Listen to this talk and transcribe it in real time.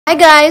Hi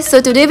guys, so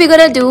today we're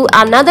gonna do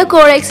another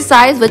core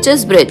exercise, which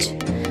is bridge.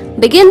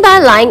 Begin by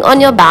lying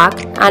on your back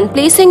and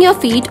placing your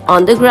feet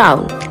on the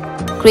ground,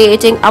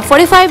 creating a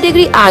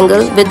 45-degree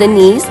angle with the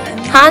knees,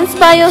 hands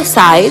by your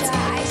sides.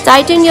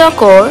 Tighten your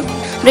core,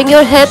 bring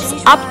your hips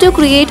up to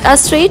create a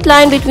straight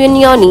line between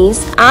your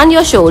knees and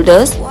your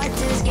shoulders.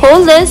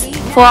 Hold this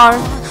for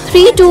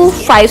 3 to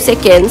 5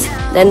 seconds,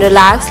 then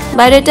relax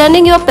by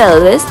returning your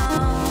pelvis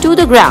to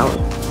the ground.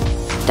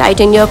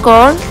 Tighten your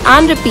core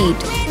and repeat.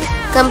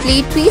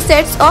 Complete 3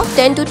 sets of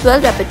 10 to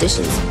 12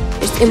 repetitions.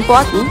 It's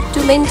important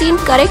to maintain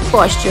correct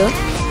posture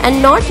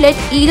and not let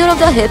either of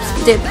the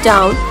hips dip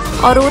down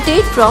or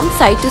rotate from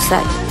side to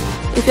side.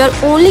 If you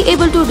are only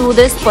able to do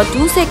this for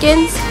 2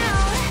 seconds,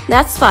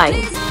 that's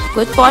fine.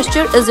 Good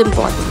posture is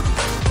important.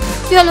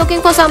 If you are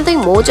looking for something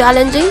more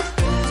challenging,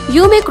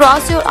 you may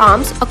cross your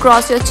arms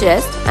across your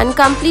chest and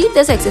complete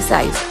this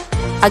exercise.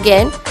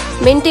 Again,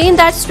 maintain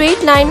that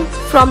straight line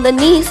from the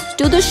knees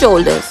to the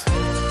shoulders.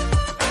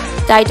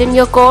 Tighten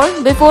your core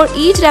before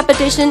each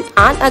repetition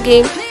and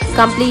again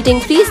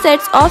completing 3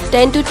 sets of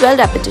 10 to 12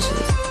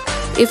 repetitions.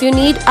 If you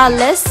need a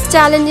less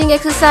challenging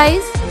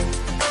exercise,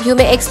 you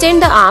may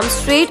extend the arms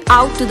straight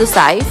out to the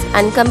sides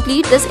and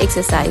complete this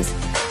exercise.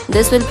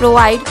 This will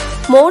provide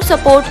more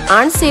support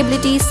and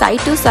stability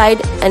side to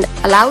side and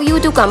allow you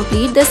to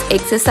complete this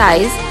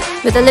exercise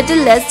with a little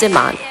less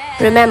demand.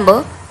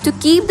 Remember to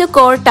keep the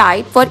core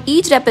tight for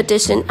each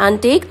repetition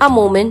and take a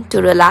moment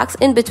to relax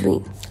in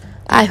between.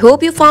 I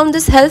hope you found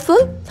this helpful.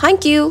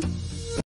 Thank you.